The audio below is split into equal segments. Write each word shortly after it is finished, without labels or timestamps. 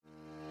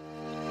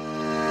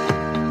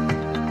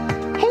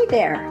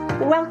there,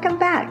 welcome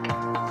back.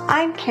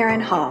 I'm Karen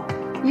Hall,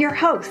 your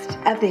host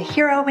of the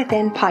Hero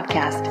Within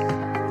podcast.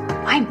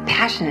 I'm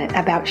passionate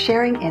about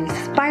sharing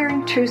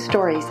inspiring true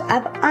stories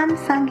of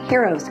unsung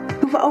heroes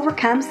who've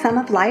overcome some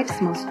of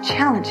life's most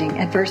challenging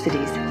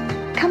adversities.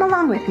 Come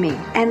along with me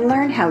and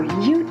learn how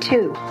you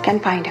too can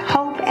find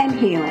hope and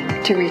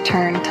healing to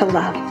return to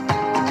love.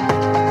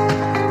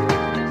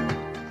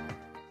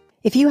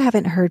 If you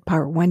haven't heard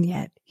part 1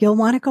 yet, you'll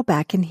want to go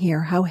back and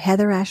hear how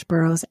Heather Ash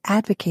Burroughs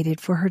advocated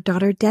for her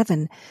daughter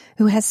Devon,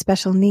 who has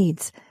special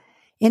needs.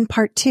 In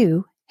part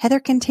 2,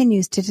 Heather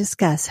continues to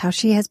discuss how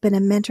she has been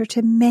a mentor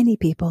to many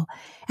people,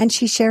 and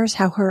she shares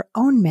how her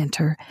own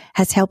mentor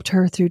has helped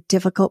her through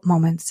difficult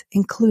moments,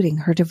 including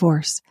her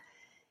divorce.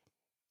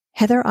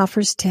 Heather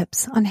offers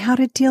tips on how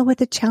to deal with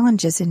the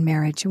challenges in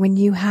marriage when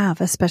you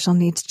have a special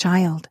needs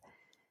child.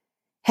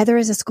 Heather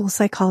is a school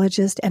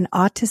psychologist and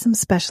autism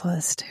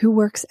specialist who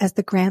works as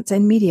the grants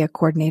and media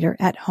coordinator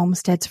at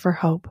Homesteads for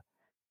Hope.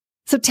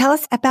 So tell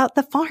us about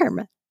the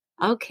farm.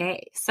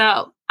 Okay,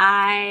 so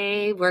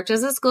I worked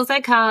as a school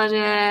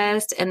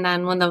psychologist, and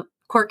then when the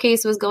court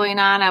case was going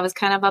on, I was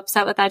kind of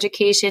upset with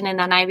education, and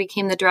then I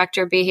became the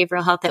director of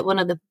behavioral health at one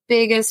of the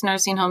biggest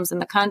nursing homes in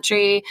the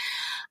country.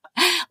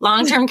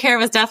 Long-term care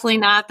was definitely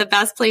not the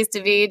best place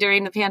to be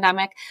during the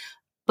pandemic,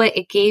 but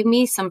it gave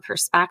me some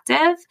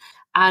perspective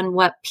on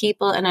what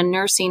people in a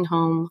nursing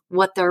home,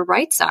 what their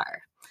rights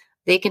are.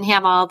 They can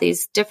have all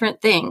these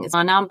different things,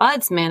 an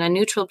ombudsman, a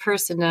neutral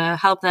person to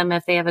help them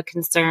if they have a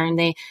concern.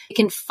 They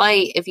can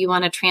fight if you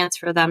want to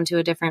transfer them to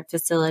a different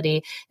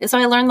facility. And so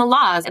I learned the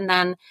laws, and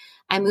then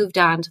I moved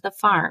on to the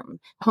farm.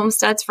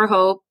 Homesteads for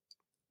Hope.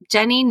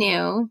 Jenny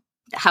knew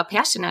how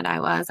passionate I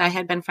was. I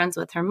had been friends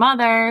with her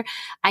mother.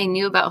 I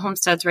knew about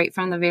homesteads right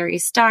from the very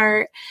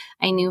start.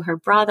 I knew her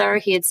brother.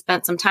 He had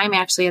spent some time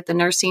actually at the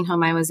nursing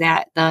home I was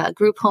at. The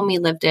group home he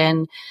lived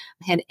in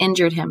had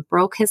injured him,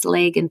 broke his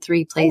leg in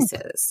 3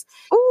 places.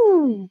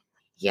 Ooh.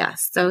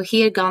 Yes. So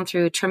he had gone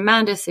through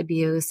tremendous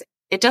abuse.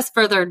 It just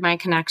furthered my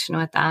connection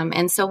with them.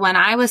 And so when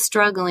I was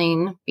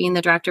struggling being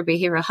the director of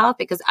behavioral health,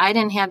 because I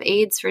didn't have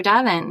aides for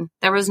Devon,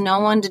 there was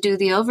no one to do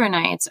the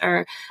overnights,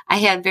 or I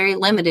had very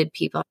limited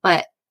people,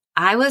 but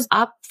I was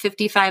up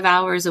 55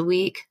 hours a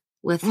week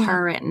with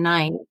her at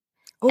night,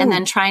 and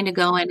then trying to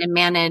go in and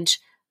manage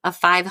a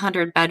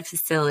 500 bed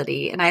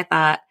facility. And I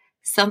thought,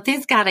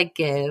 something's got to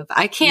give.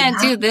 I can't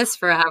do this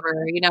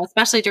forever,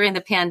 especially during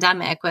the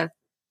pandemic with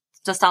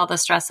just all the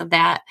stress of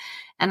that.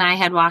 And I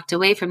had walked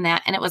away from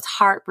that, and it was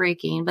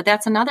heartbreaking. But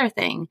that's another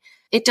thing.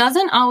 It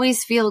doesn't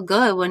always feel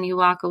good when you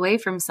walk away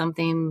from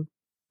something,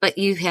 but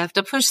you have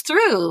to push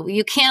through.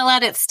 You can't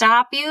let it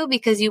stop you,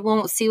 because you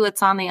won't see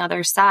what's on the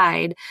other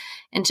side.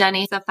 And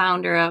Jenny, the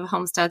founder of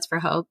Homesteads for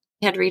Hope,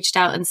 had reached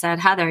out and said,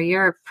 Heather,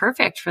 you're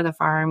perfect for the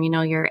farm.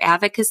 Your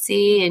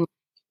advocacy, and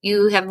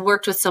you have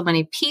worked with so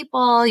many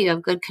people. You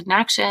have good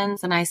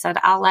connections. And I said,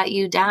 I'll let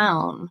you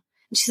down.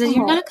 And she said,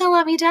 you're not going to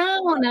let me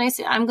down. And I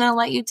said, I'm going to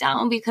let you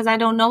down because I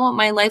don't know what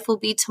my life will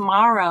be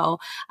tomorrow.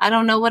 I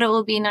don't know what it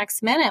will be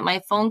next minute.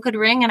 My phone could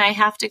ring and I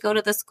have to go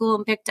to the school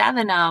and pick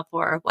Devon up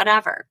or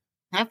whatever.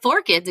 I have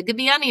 4 kids. It could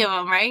be any of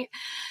them, right?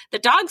 The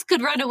dogs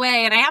could run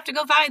away and I have to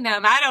go find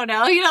them. I don't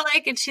know.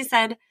 And she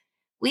said,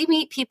 we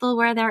meet people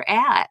where they're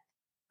at.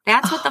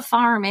 That's what the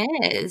farm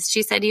is.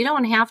 She said, you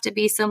don't have to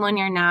be someone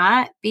you're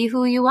not. Be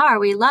who you are.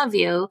 We love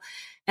you.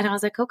 And I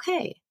was like,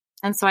 okay.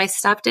 And so I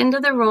stepped into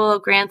the role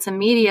of grants and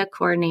media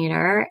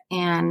coordinator,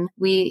 and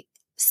we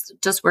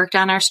just worked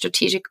on our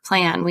strategic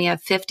plan. We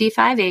have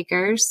 55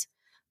 acres.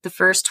 The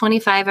first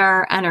 25 are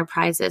our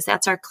enterprises.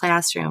 That's our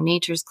classroom,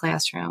 nature's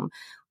classroom.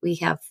 We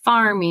have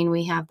farming,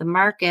 we have the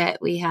market,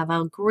 we have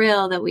a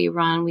grill that we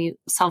run, we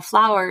sell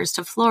flowers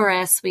to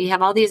florists. We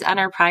have all these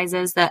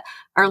enterprises that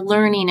are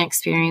learning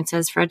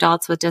experiences for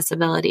adults with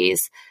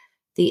disabilities.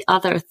 The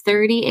other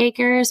 30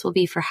 acres will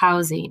be for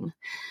housing.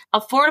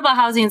 Affordable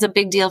housing is a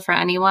big deal for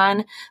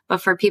anyone,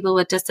 but for people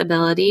with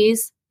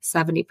disabilities,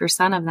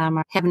 70% of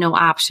them have no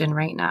option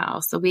right now.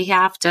 So we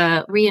have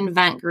to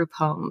reinvent group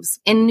homes.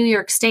 In New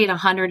York State,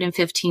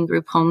 115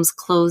 group homes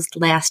closed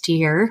last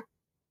year.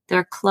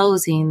 They're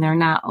closing, they're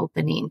not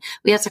opening.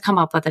 We have to come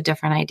up with a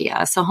different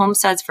idea. So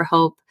Homesteads for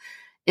Hope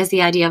is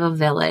the idea of a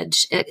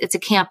village. It's a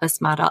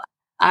campus model.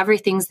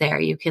 Everything's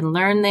there. You can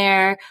learn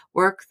there,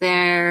 work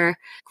there,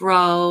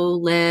 grow,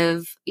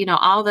 live,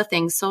 all the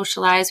things,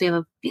 socialize. We have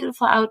a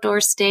beautiful outdoor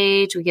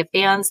stage. We get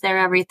bands there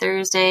every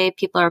Thursday.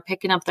 People are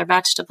picking up their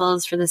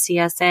vegetables for the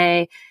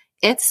CSA.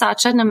 It's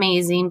such an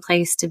amazing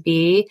place to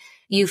be.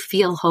 You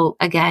feel hope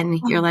again.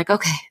 You're like,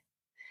 okay,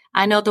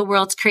 I know the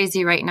world's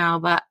crazy right now,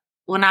 but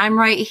when I'm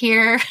right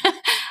here,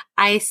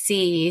 I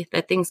see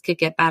that things could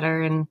get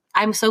better. And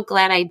I'm so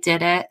glad I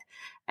did it.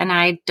 And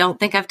I don't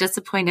think I've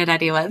disappointed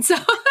anyone. So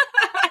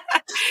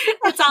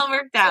it's all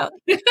worked out.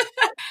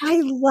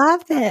 I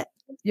love it.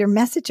 Your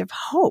message of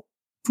hope.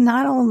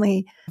 Not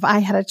only if I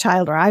had a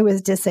child or I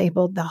was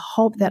disabled, the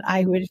hope that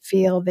I would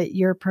feel that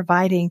you're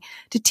providing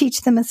to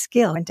teach them a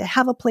skill and to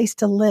have a place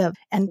to live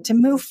and to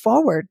move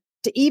forward,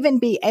 to even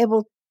be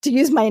able to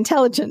use my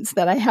intelligence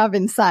that I have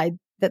inside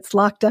that's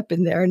locked up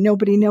in there and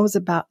nobody knows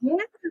about. Yeah.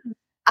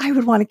 I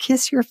would want to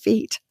kiss your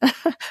feet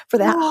for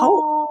that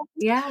hope. Oh,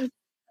 yeah.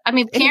 I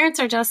mean, parents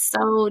are just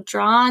so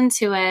drawn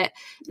to it.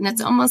 And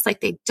it's almost like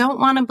they don't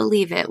want to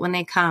believe it when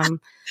they come.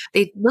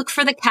 They look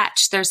for the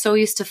catch. They're so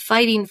used to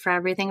fighting for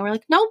everything. And we're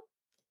like, nope,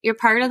 you're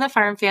part of the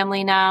farm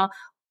family now.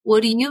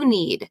 What do you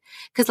need?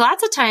 Because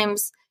lots of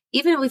times,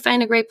 even if we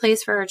find a great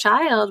place for our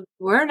child,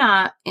 we're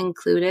not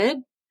included.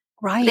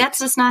 Right. That's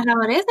just not how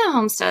it is at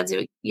homesteads.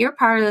 You're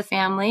part of the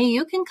family.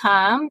 You can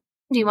come.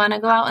 Do you want to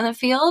go out in the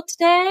field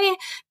today?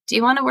 Do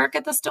you want to work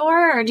at the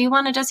store? Or do you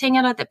want to just hang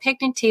out at the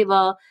picnic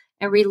table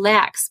and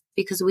relax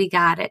because we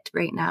got it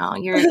right now?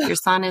 Your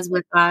son is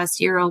with us.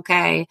 You're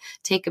okay.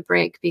 Take a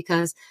break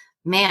because,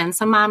 man,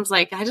 some moms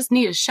like, I just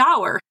need a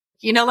shower.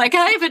 Like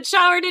I haven't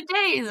showered in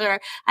days or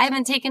I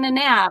haven't taken a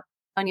nap.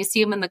 And you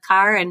see them in the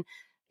car and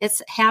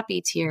it's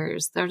happy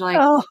tears. They're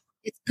like,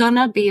 it's going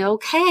to be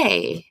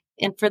okay.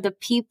 And for the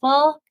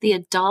people, the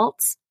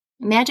adults,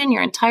 imagine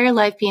your entire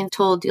life being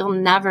told you'll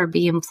never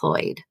be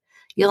employed.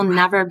 You'll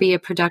never be a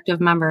productive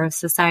member of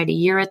society.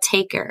 You're a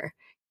taker.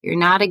 You're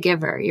not a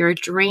giver. You're a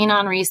drain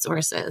on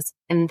resources.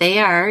 And they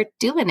are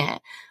doing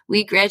it.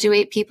 We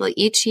graduate people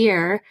each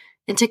year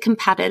into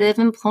competitive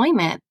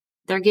employment.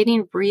 They're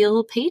getting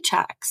real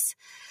paychecks.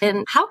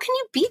 And how can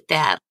you beat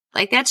that?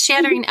 Like that's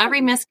shattering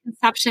every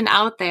misconception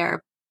out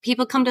there.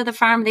 People come to the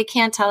farm, they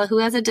can't tell who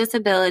has a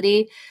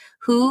disability,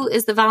 who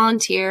is the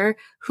volunteer,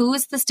 who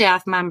is the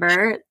staff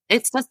member.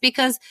 It's just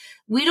because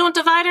we don't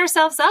divide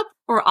ourselves up.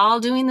 We're all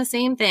doing the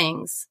same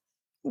things.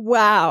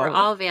 Wow. We're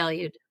all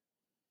valued.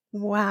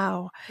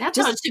 Wow. That's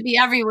how it should be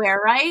everywhere,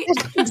 right?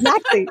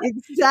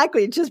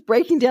 Exactly. Just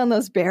breaking down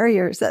those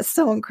barriers. That's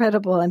so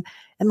incredible. And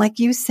like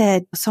you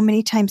said, so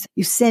many times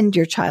you send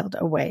your child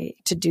away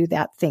to do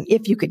that thing,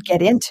 if you could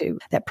get into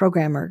that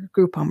program or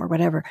group home or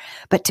whatever.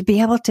 But to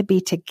be able to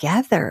be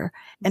together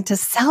and to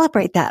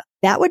celebrate that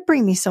would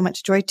bring me so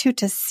much joy too,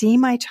 to see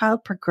my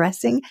child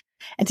progressing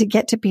and to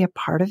get to be a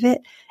part of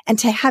it and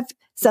to have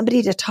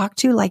somebody to talk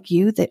to like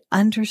you that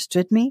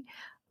understood me.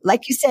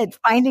 Like you said,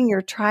 finding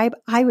your tribe,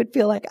 I would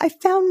feel like I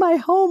found my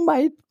home,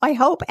 my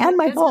hope and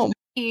my home.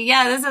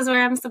 Yeah, this is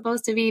where I'm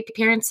supposed to be.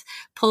 Parents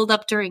pulled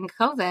up during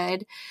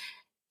COVID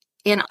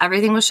and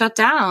everything was shut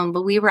down,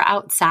 but we were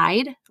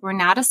outside. We're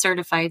not a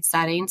certified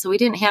setting, so we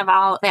didn't have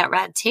all that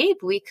red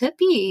tape. We could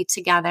be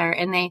together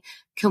and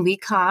can we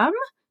come?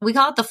 We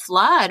call it the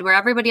flood, where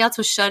everybody else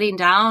was shutting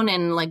down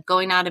and like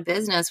going out of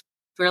business.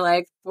 We're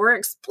like, we're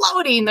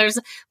exploding.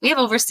 We have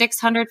over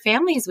 600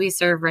 families we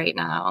serve right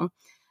now.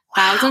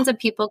 Thousands of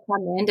people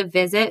come in to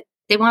visit.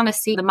 They want to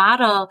see the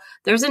model.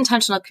 There's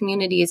intentional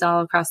communities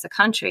all across the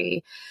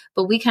country,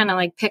 but we kind of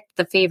like picked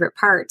the favorite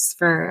parts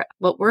for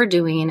what we're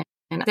doing.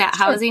 And that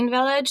housing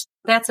village,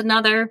 that's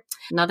another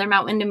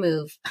mountain to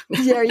move.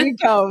 There you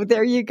go.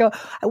 There you go.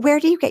 Where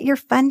do you get your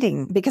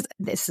funding? Because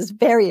this is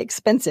very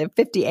expensive,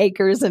 50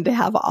 acres and to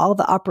have all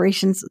the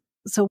operations.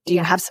 So do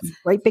you have some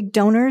great big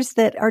donors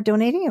that are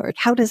donating or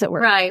how does it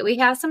work? Right. We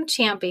have some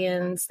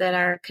champions that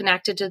are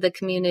connected to the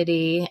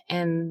community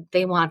and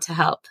they want to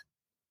help.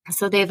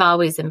 So they've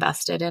always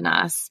invested in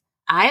us.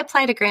 I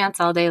apply to grants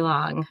all day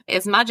long.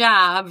 It's my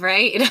job,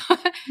 right?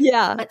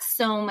 Yeah. But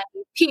so many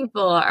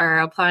people are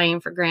applying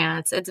for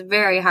grants. It's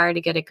very hard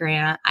to get a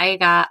grant. I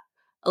got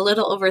a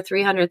little over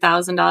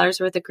 $300,000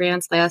 worth of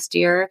grants last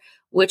year,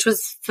 which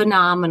was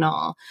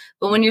phenomenal.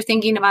 But when you're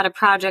thinking about a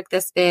project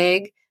this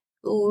big,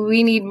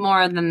 we need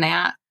more than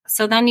that.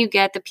 So then you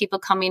get the people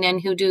coming in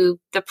who do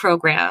the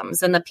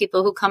programs and the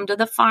people who come to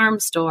the farm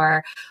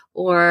store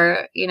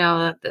or,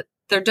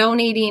 they're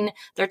donating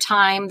their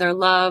time, their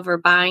love, or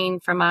buying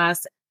from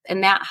us.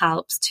 And that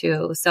helps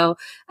too. So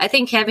I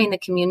think having the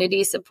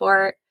community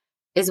support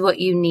is what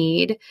you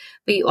need,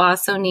 but you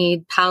also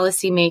need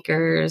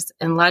policymakers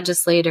and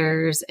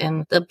legislators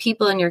and the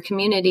people in your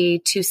community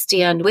to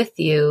stand with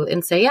you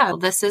and say, yeah,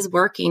 this is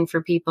working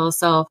for people.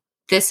 So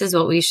this is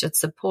what we should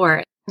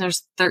support.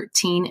 There's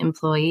 13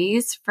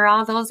 employees for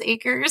all those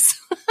acres.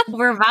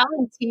 We're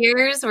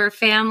volunteers, we're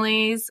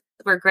families,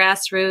 we're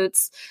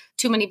grassroots.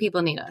 Too many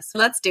people need us. So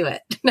let's do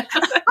it.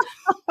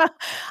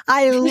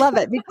 I love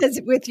it because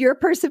with your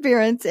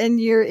perseverance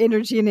and your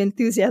energy and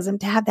enthusiasm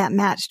to have that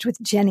matched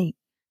with Jenny,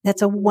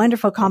 that's a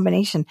wonderful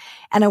combination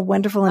and a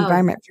wonderful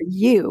environment for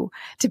you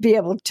to be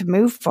able to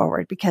move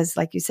forward because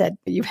like you said,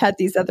 you've had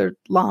these other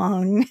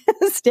long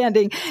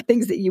standing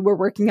things that you were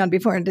working on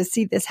before and to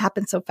see this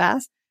happen so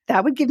fast.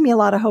 That would give me a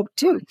lot of hope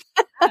too.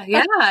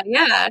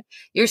 Yeah.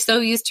 You're so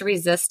used to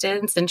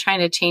resistance and trying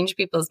to change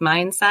people's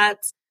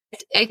mindsets.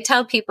 I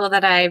tell people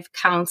that I've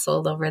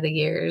counseled over the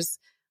years,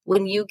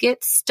 when you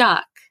get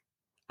stuck,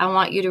 I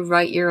want you to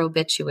write your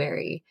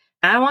obituary.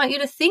 I want you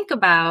to think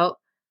about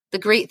the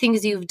great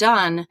things you've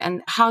done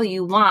and how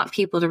you want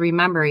people to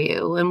remember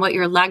you and what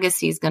your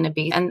legacy is going to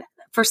be. And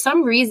for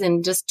some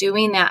reason, just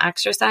doing that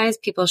exercise,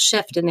 people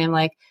shift and they're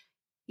like,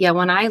 yeah,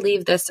 when I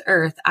leave this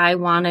earth, I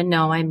want to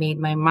know I made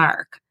my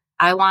mark.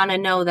 I want to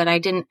know that I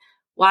didn't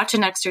watch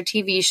an extra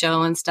TV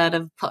show instead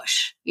of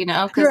push,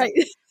 because right.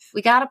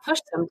 We got to push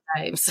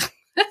sometimes.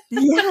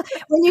 Yeah.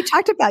 When you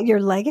talked about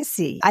your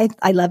legacy,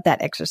 I love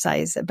that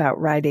exercise about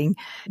writing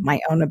my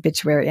own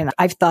obituary. And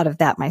I've thought of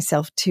that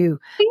myself too.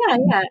 Yeah,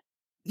 yeah.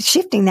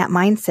 Shifting that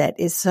mindset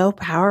is so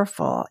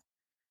powerful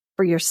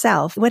for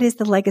yourself. What is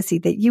the legacy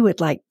that you would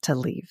like to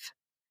leave?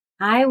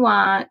 I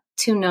want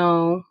to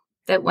know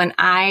that when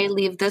I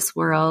leave this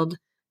world,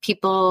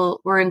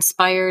 people were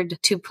inspired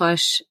to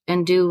push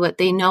and do what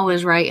they know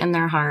is right in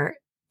their heart,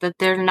 that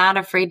they're not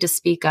afraid to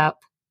speak up.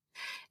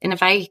 And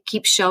if I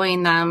keep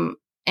showing them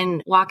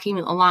and walking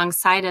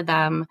alongside of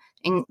them,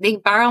 and they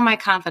borrow my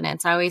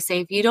confidence. I always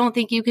say, if you don't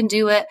think you can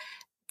do it,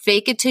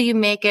 fake it till you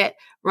make it,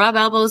 rub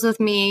elbows with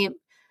me,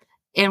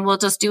 and we'll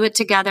just do it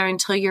together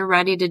until you're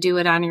ready to do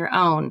it on your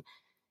own.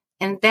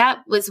 And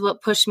that was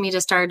what pushed me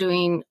to start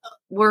doing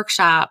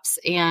workshops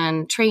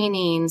and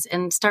trainings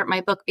and start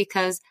my book,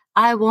 because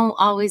I won't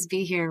always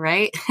be here,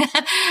 right?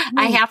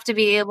 I have to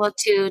be able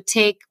to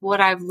take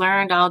what I've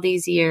learned all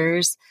these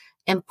years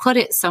and put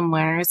it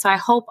somewhere. So I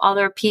hope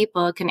other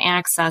people can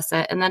access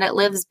it and that it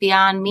lives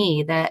beyond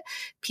me, that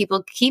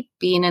people keep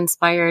being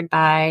inspired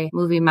by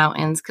moving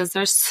mountains, because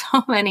there's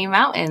so many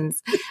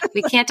mountains.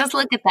 We can't just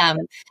look at them.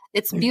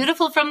 It's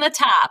beautiful from the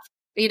top.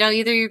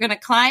 Either you're going to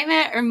climb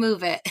it or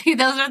move it.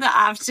 Those are the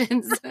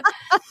options.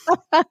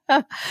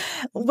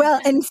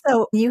 Well, and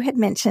so you had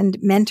mentioned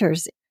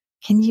mentors.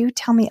 Can you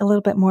tell me a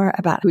little bit more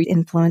about who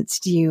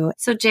influenced you?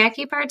 So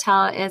Jackie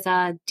Bartell is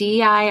a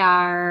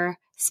DIR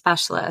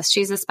specialist.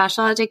 She's a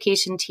special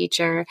education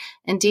teacher,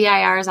 and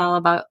DIR is all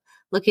about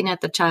looking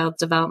at the child's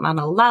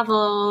developmental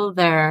level,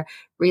 their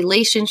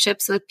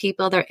relationships with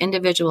people, their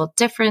individual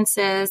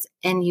differences,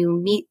 and you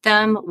meet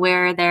them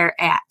where they're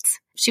at.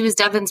 She was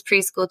Devin's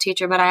preschool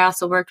teacher, but I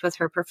also worked with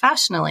her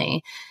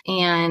professionally.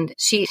 And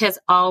she has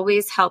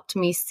always helped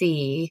me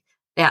see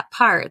that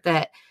part,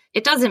 that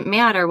it doesn't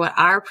matter what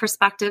our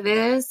perspective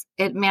is.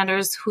 It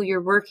matters who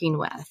you're working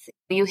with.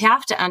 You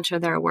have to enter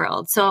their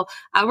world. So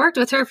I worked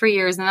with her for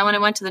years. And then when I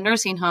went to the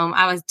nursing home,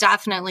 I was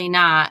definitely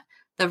not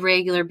the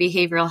regular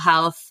behavioral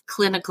health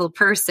clinical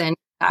person.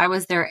 I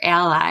was their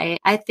ally.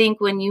 I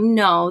think when you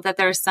know that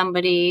there's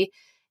somebody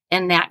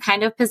in that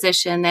kind of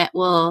position that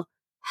will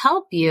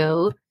help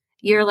you,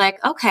 you're like,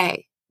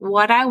 okay,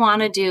 what I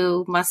want to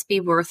do must be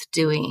worth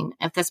doing.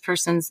 If this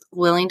person's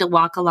willing to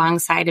walk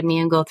alongside of me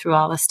and go through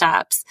all the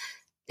steps.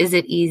 Is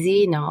it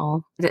easy?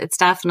 No, it's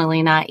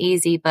definitely not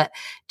easy. But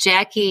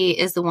Jackie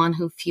is the one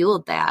who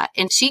fueled that.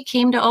 And she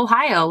came to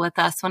Ohio with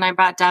us when I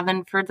brought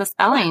Devin for the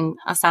spelling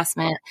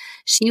assessment.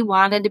 She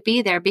wanted to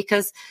be there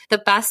because the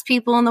best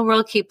people in the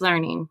world keep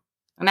learning.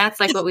 And that's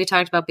like what we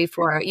talked about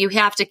before. You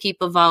have to keep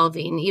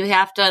evolving. You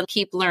have to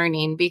keep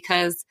learning,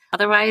 because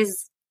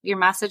otherwise your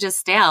message is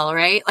stale,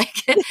 right?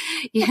 Like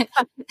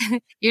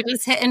you're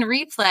just hitting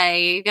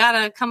replay. You got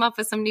to come up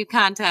with some new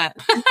content.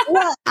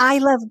 Well, I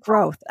love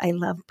growth. I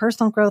love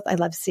personal growth. I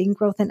love seeing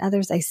growth in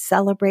others. I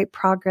celebrate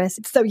progress.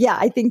 So yeah,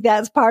 I think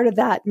that's part of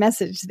that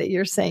message that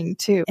you're saying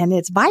too. And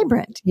it's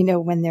vibrant,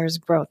 when there's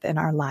growth in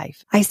our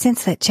life. I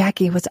sense that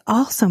Jackie was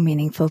also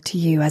meaningful to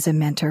you as a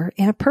mentor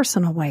in a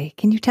personal way.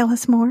 Can you tell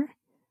us more?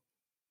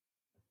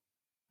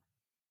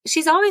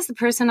 She's always the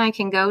person I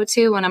can go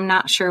to when I'm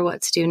not sure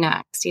what to do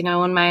next.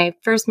 When my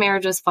first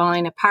marriage was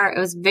falling apart, it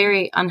was a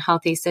very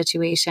unhealthy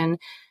situation.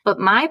 But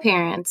my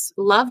parents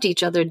loved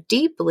each other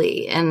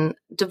deeply, and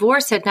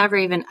divorce had never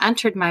even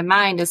entered my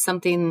mind as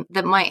something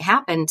that might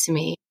happen to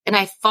me. And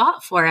I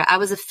fought for it. I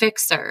was a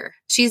fixer.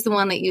 She's the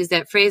one that used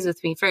that phrase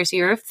with me first.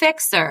 You're a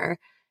fixer.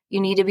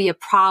 You need to be a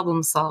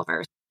problem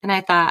solver. And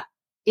I thought,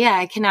 yeah,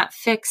 I cannot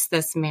fix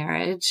this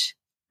marriage.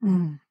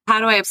 How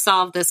do I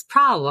solve this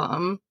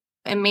problem?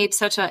 It made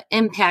such an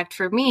impact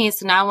for me.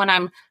 So now when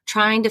I'm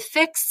trying to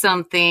fix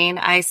something,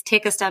 I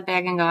take a step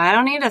back and go, I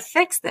don't need to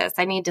fix this.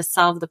 I need to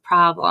solve the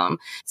problem.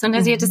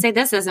 Sometimes you have to say,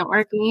 this isn't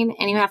working,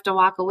 and you have to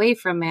walk away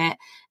from it.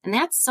 And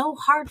that's so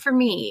hard for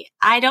me.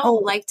 I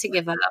don't like to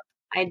give up.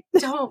 I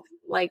don't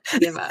like to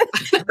give up.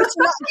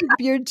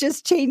 You're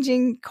just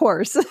changing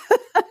course.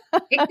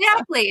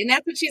 Exactly. And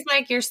that's what she's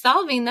like. You're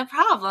solving the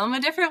problem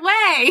a different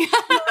way.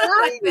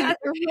 Right.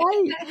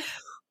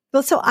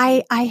 Well, so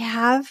I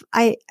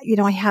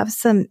have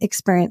some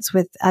experience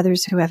with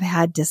others who have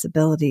had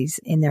disabilities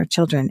in their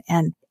children,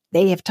 and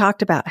they have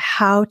talked about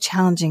how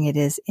challenging it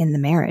is in the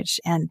marriage.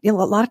 And, a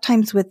lot of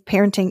times with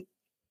parenting,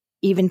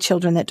 even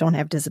children that don't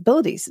have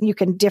disabilities, you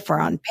can differ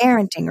on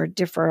parenting or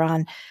differ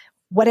on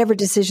whatever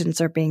decisions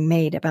are being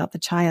made about the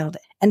child.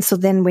 And so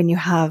then when you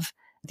have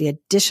the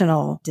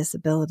additional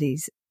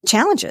disabilities,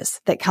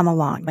 challenges that come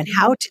along and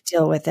how to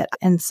deal with it.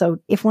 And so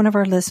if one of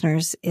our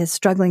listeners is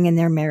struggling in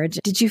their marriage,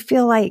 did you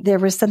feel like there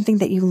was something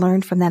that you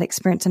learned from that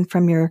experience and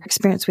from your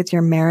experience with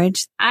your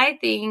marriage? I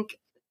think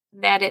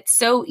that it's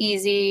so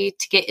easy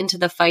to get into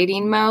the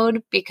fighting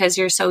mode because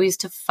you're so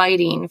used to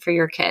fighting for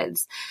your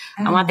kids.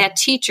 I want that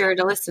teacher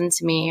to listen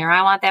to me, or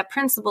I want that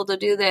principal to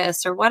do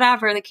this, or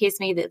whatever the case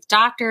may be. The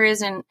doctor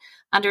isn't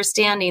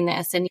understanding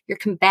this, and you're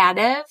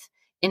combative.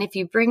 And if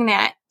you bring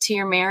that to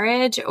your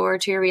marriage or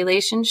to your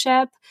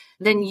relationship,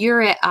 then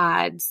you're at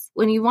odds.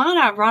 When you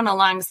want to run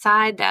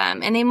alongside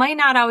them, and they might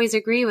not always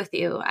agree with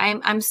you.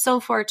 I'm so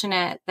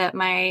fortunate that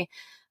my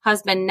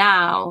husband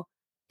now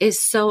is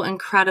so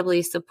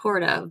incredibly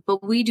supportive,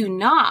 but we do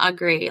not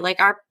agree. Like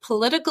our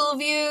political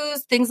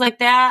views, things like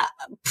that,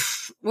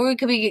 we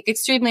could be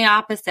extremely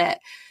opposite.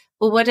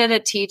 But what did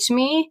it teach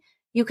me?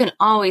 You can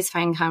always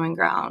find common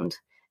ground.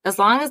 As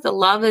long as the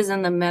love is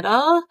in the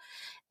middle,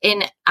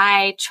 and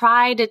I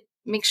try to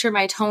make sure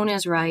my tone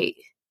is right,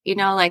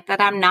 like that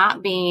I'm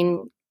not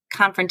being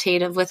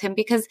confrontative with him,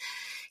 because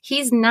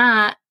he's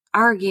not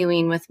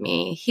arguing with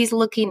me. He's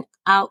looking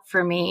out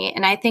for me.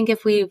 And I think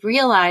if we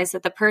realize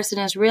that the person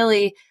is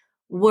really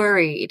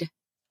worried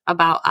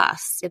about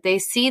us, if they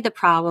see the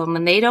problem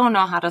and they don't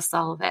know how to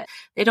solve it,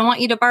 they don't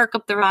want you to bark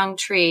up the wrong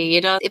tree.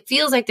 It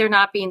feels like they're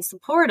not being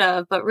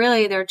supportive, but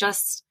really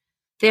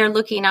they're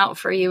looking out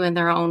for you in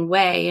their own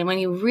way. And when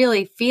you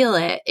really feel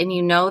it and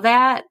you know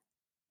that,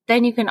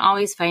 then you can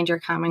always find your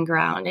common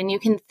ground and you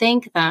can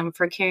thank them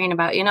for caring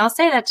about you. And I'll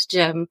say that to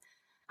Jim.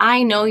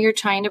 I know you're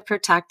trying to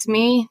protect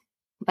me,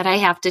 but I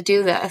have to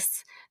do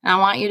this. And I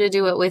want you to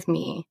do it with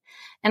me.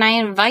 And I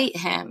invite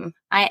him.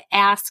 I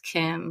ask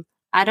him.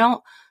 I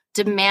don't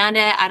demand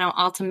it. I don't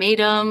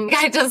ultimatum.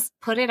 I just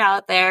put it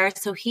out there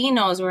so he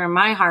knows where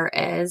my heart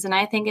is. And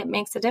I think it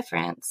makes a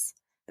difference.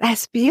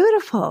 That's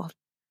beautiful.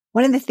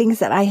 One of the things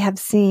that I have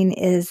seen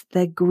is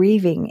the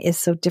grieving is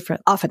so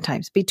different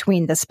oftentimes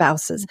between the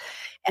spouses.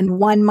 And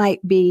one might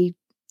be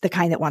the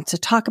kind that wants to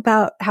talk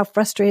about how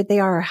frustrated they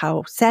are or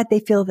how sad they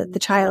feel that the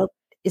child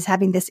is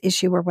having this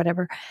issue or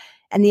whatever.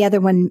 And the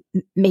other one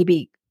may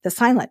be the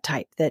silent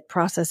type that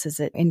processes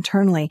it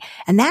internally.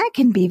 And that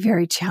can be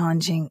very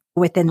challenging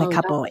within the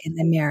couple in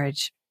the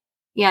marriage.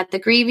 Yeah, the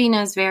grieving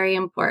is very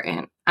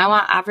important. I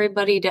want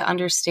everybody to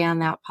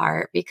understand that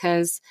part,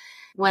 because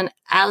when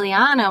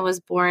Aliana was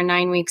born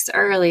 9 weeks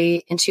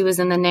early and she was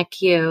in the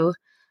NICU,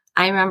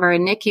 I remember a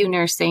NICU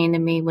nurse saying to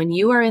me, when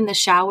you are in the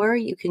shower,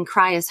 you can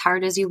cry as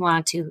hard as you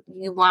want to.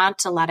 You want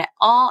to let it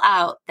all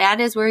out. That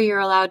is where you're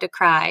allowed to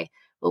cry.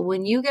 But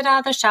when you get out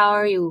of the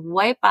shower, you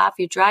wipe off,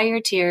 you dry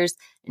your tears,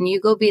 and you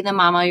go be the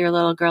mama your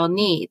little girl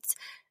needs.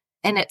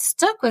 And it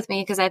stuck with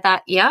me because I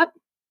thought, yep,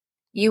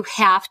 you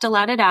have to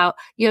let it out.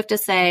 You have to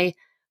say,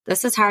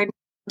 this is hard.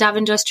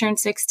 Devin just turned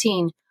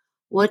 16.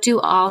 What do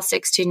all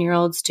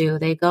 16-year-olds do?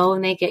 They go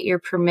and they get your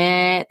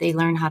permit. They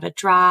learn how to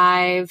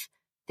drive.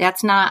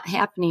 That's not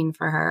happening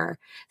for her.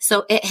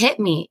 So it hit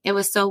me. It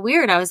was so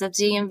weird. I was at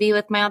DMV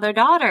with my other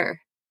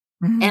daughter.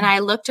 Mm-hmm. And I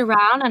looked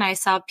around and I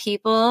saw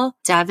people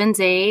Devin's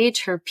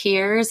age, her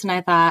peers, and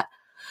I thought,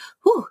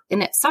 whew,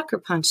 and it sucker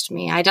punched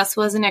me. I just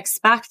wasn't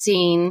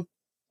expecting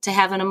to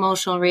have an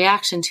emotional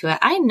reaction to it.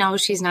 I know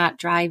she's not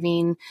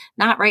driving,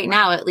 not right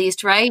now at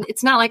least, right?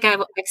 It's not like I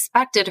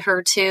expected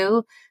her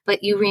to,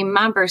 but you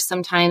remember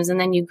sometimes and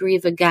then you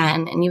grieve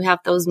again and you have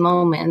those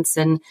moments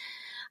and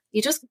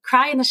you just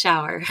cry in the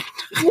shower.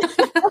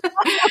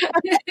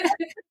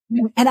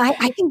 And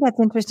I think that's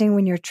interesting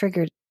when you're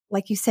triggered.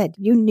 Like you said,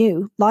 you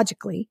knew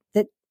logically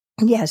that,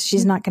 yes,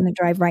 she's not going to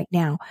drive right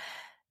now.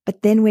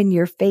 But then when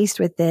you're faced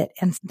with it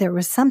and there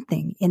was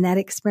something in that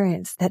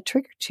experience that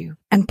triggered you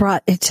and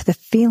brought it to the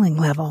feeling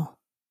level.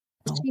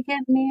 Will she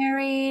get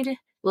married?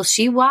 Will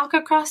she walk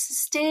across the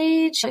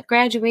stage at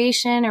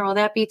graduation, or will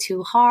that be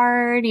too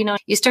hard?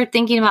 You start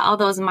thinking about all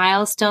those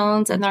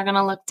milestones and they're going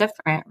to look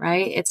different,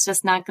 right? It's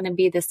just not going to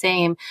be the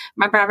same.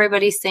 Remember,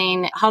 everybody's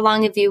saying, how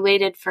long have you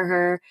waited for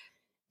her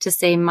to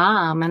say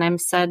mom? And I'm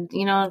said,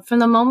 from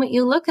the moment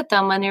you look at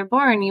them when you're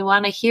born, you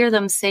want to hear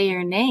them say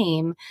your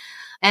name.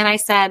 And I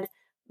said,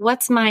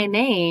 what's my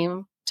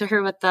name to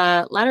her with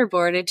the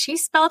letterboard? And she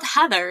spelled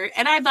Heather.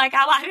 And I'm like,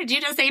 I wanted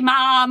you to say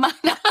mom.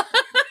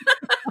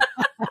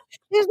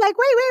 She's like,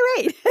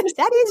 wait.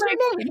 That is like,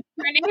 her name.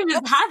 Her name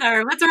is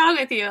Heather. What's wrong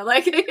with you?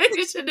 Like,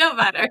 you should know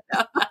better.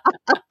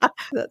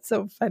 That's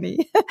so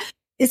funny.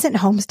 Isn't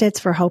Homesteads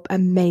for Hope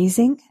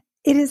amazing?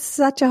 It is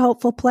such a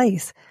hopeful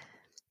place.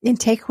 In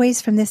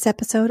takeaways from this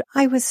episode,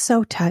 I was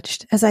so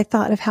touched as I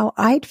thought of how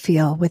I'd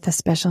feel with a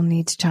special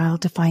needs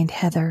child to find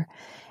Heather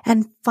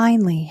and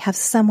finally have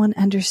someone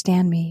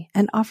understand me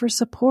and offer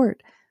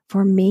support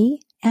for me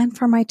and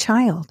for my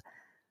child.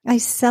 I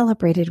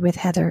celebrated with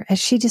Heather as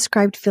she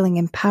described feeling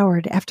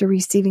empowered after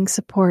receiving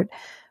support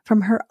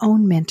from her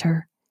own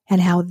mentor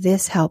and how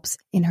this helps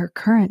in her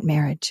current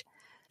marriage.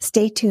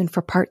 Stay tuned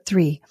for part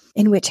 3,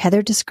 in which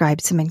Heather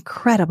describes some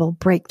incredible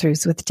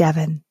breakthroughs with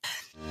Devin.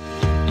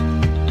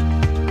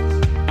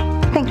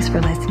 Thanks for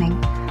listening.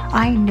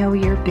 I know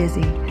you're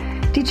busy.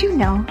 Did you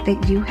know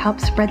that you help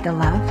spread the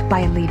love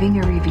by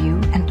leaving a review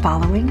and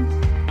following?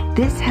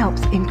 This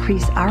helps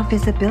increase our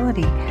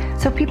visibility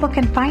so people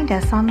can find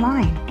us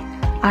online.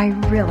 I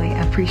really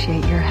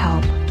appreciate your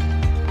help.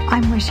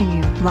 I'm wishing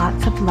you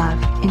lots of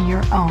love in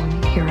your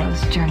own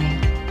hero's journey.